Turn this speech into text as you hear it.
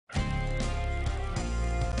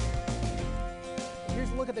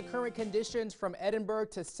look at the current conditions from Edinburgh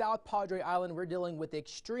to South Padre Island, we're dealing with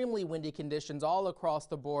extremely windy conditions all across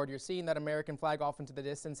the board. You're seeing that American flag off into the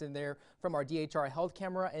distance in there from our DHR health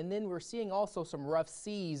camera. And then we're seeing also some rough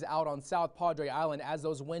seas out on South Padre Island as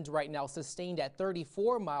those winds right now sustained at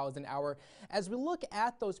 34 miles an hour. As we look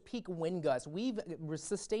at those peak wind gusts, we've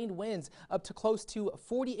sustained winds up to close to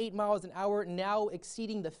 48 miles an hour, now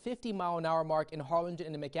exceeding the 50-mile-an-hour mark in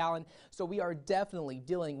Harlingen and McAllen. So we are definitely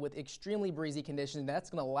dealing with extremely breezy conditions.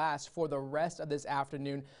 That's going to last for the rest of this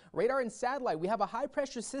afternoon. Radar and satellite, we have a high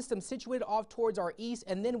pressure system situated off towards our east,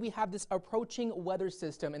 and then we have this approaching weather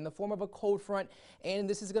system in the form of a cold front, and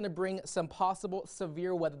this is going to bring some possible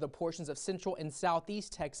severe weather to portions of central and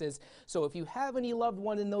southeast Texas. So if you have any loved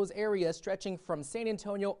one in those areas stretching from San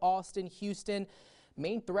Antonio, Austin, Houston,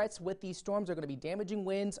 main threats with these storms are going to be damaging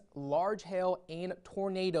winds, large hail, and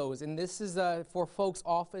tornadoes. And this is for folks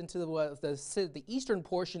off into the eastern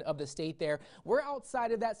portion of the state there. We're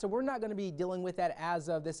outside of that, so we're not going to be dealing with that as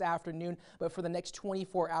of this afternoon. But for the next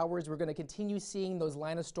 24 hours, we're going to continue seeing those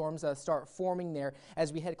line of storms start forming there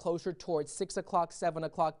as we head closer towards 6 o'clock, 7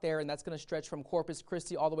 o'clock there. And that's going to stretch from Corpus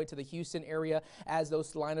Christi all the way to the Houston area as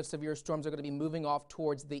those line of severe storms are going to be moving off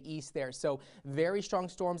towards the east there. So very strong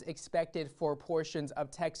storms expected for portions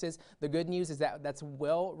of Texas. The good news is that that's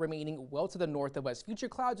remaining well to the north of us. Future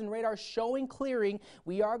clouds and radar showing clearing.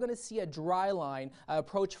 We are going to see a dry line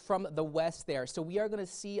approach from the west there. So we are going to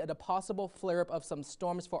see a possible flare up of some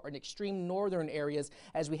storms for an extreme northern areas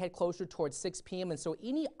as we head closer towards 6 p.m. And so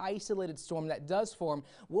any isolated storm that does form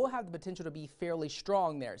will have the potential to be fairly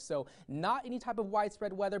strong there. So not any type of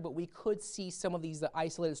widespread weather, but we could see some of these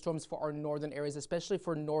isolated storms for our northern areas, especially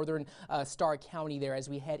for northern Starr County there as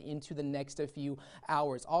we head into the next few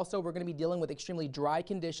hours. Also, we're going to be dealing with extremely dry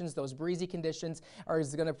conditions. Those breezy conditions are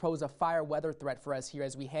going to pose a fire weather threat for us here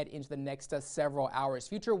as we head into the next several hours.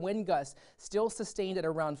 Future wind gusts still sustained at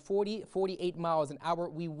around 48 miles an hour.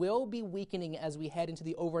 We will be weakening as we head into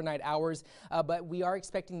the overnight hours, but we are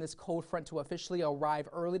expecting this cold front to officially arrive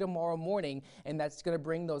early tomorrow morning, and that's going to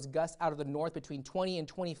bring those gusts out of the north between 20 and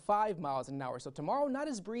 25 miles an hour. So tomorrow, not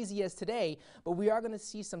as breezy as today, but we are going to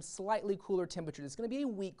see some slightly cooler temperatures. It's going to be a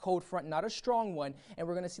weak cold front, not a strong one. And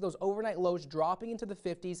we're going to see those overnight lows dropping into the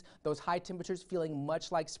 50s, those high temperatures feeling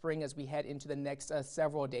much like spring as we head into the next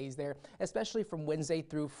several days there, especially from Wednesday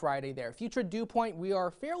through Friday there. Future dew point, we are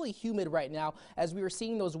fairly humid right now as we are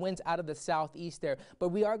seeing those winds out of the southeast there, but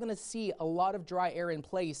we are going to see a lot of dry air in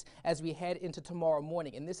place as we head into tomorrow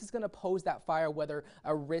morning. And this is going to pose that fire weather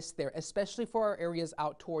risk there, especially for our areas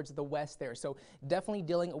out towards the west there. So definitely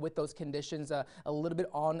dealing with those conditions a little bit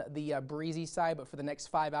on the breezy side, but for the next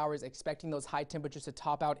 5 hours, expecting those high temperatures to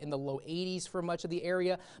top out in the low 80s for much of the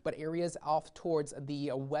area, but areas off towards the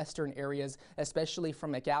western areas, especially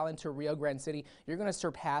from McAllen to Rio Grande City, you're going to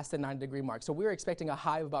surpass the 90-degree mark. So we're expecting a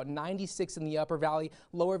high of about 96 in the upper valley,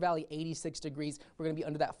 lower valley 86 degrees. We're going to be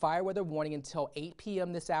under that fire weather warning until 8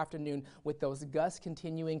 p.m. this afternoon, with those gusts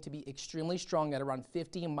continuing to be extremely strong at around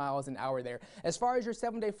 50 miles an hour there. As far as your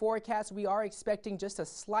 7-day forecast, we are expecting just a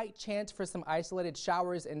slight chance for some isolated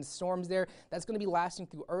showers and storms there. That's going to be lasting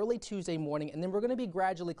through early Tuesday morning, and then we're going to be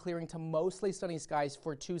gradually clearing to mostly sunny skies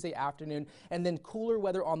for Tuesday afternoon, and then cooler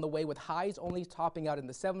weather on the way with highs only topping out in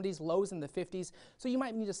the 70s, lows in the 50s. So you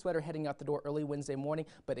might need a sweater heading out the door early Wednesday morning,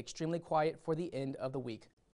 but extremely quiet for the end of the week.